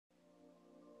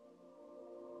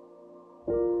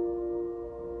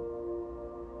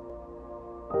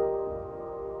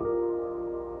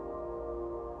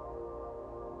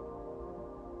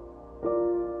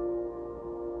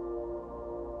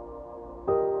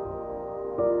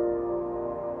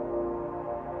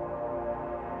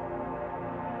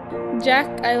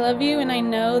Jack, I love you and I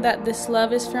know that this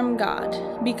love is from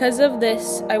God. Because of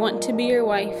this, I want to be your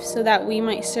wife so that we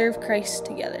might serve Christ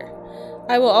together.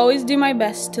 I will always do my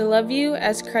best to love you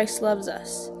as Christ loves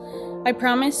us. I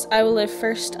promise I will live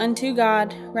first unto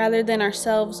God rather than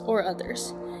ourselves or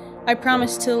others. I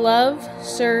promise to love,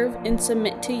 serve, and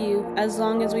submit to you as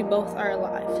long as we both are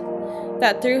alive,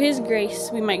 that through His grace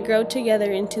we might grow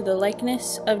together into the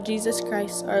likeness of Jesus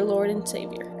Christ, our Lord and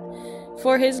Savior,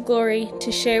 for His glory,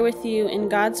 to share with you in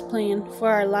God's plan for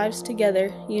our lives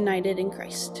together, united in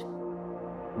Christ.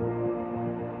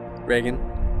 Regan,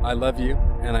 I love you,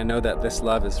 and I know that this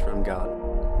love is from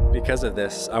God. Because of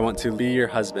this, I want to be your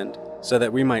husband, so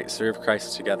that we might serve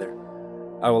Christ together.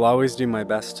 I will always do my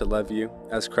best to love you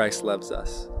as Christ loves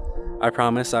us. I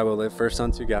promise I will live first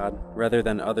unto God rather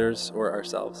than others or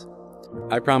ourselves.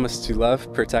 I promise to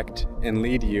love, protect, and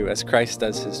lead you as Christ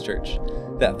does His church,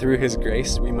 that through His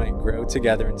grace we might grow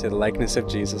together into the likeness of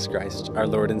Jesus Christ, our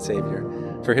Lord and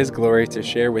Savior, for His glory, to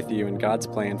share with you in God's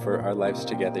plan for our lives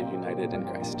together united in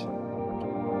Christ.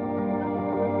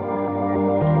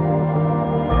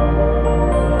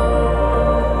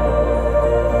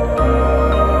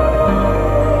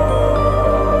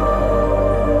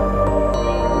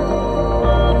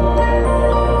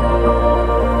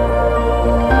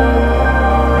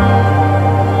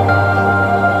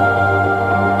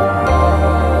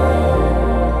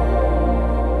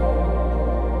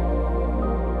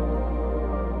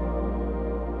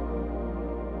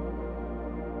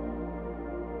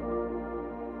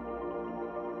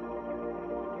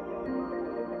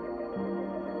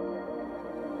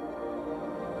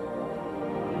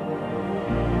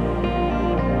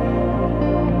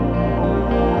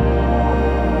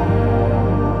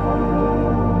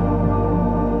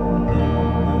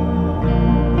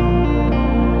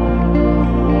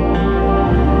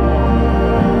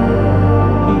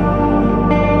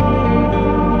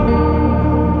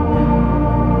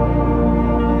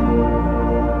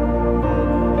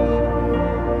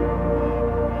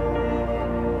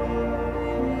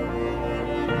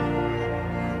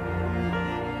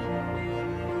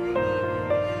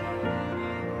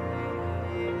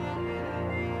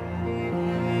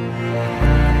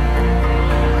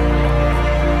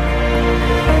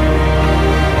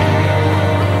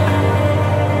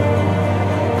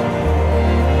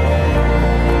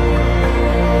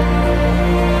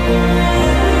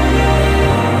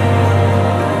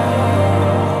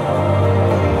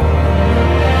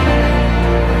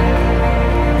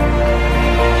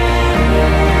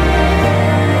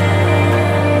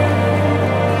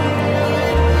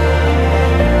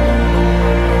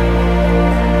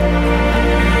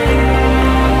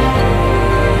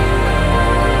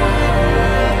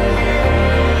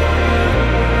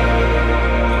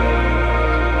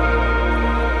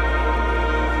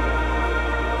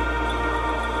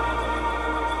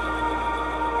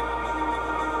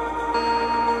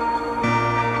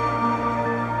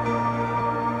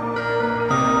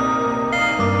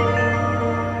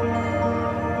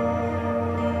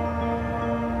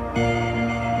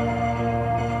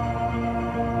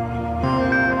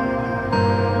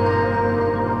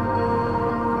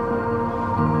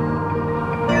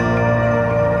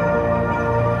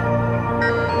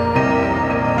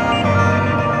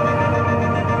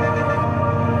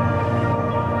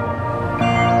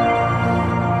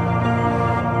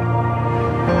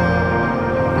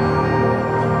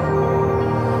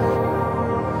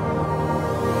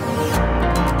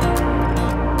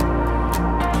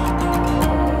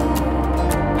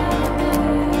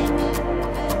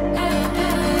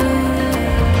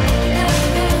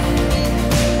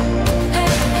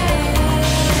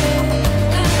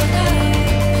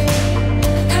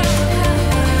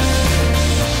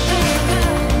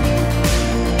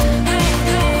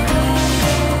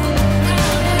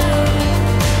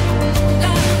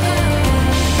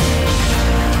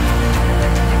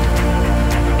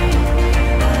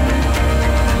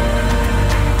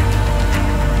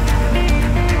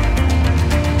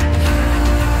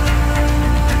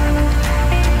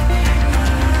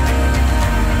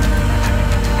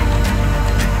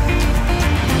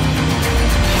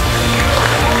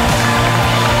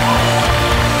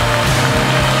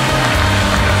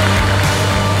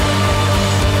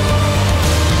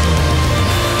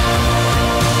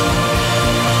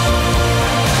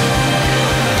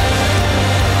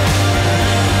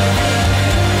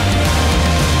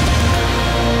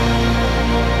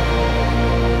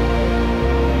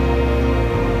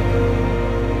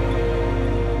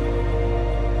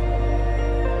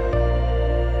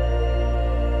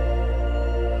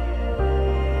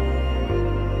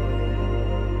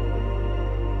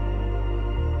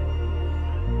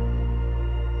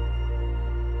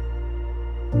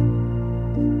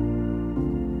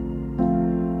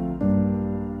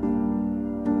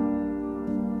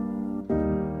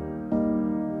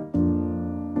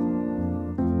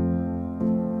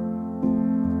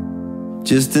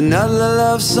 Just another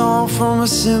love song from a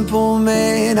simple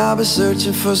man. I've been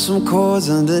searching for some chords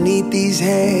underneath these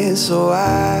hands, so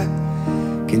I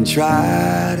can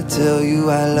try to tell you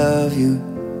I love you.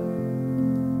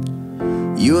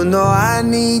 You know I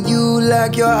need you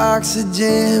like your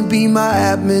oxygen. Be my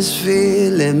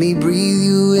atmosphere, let me breathe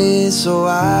you in, so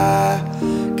I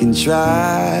can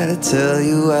try to tell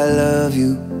you I love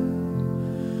you.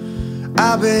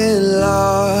 I've been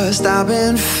lost, I've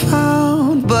been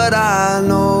found, but I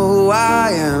know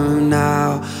I am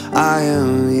now, I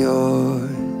am yours.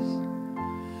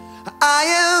 I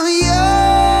am yours.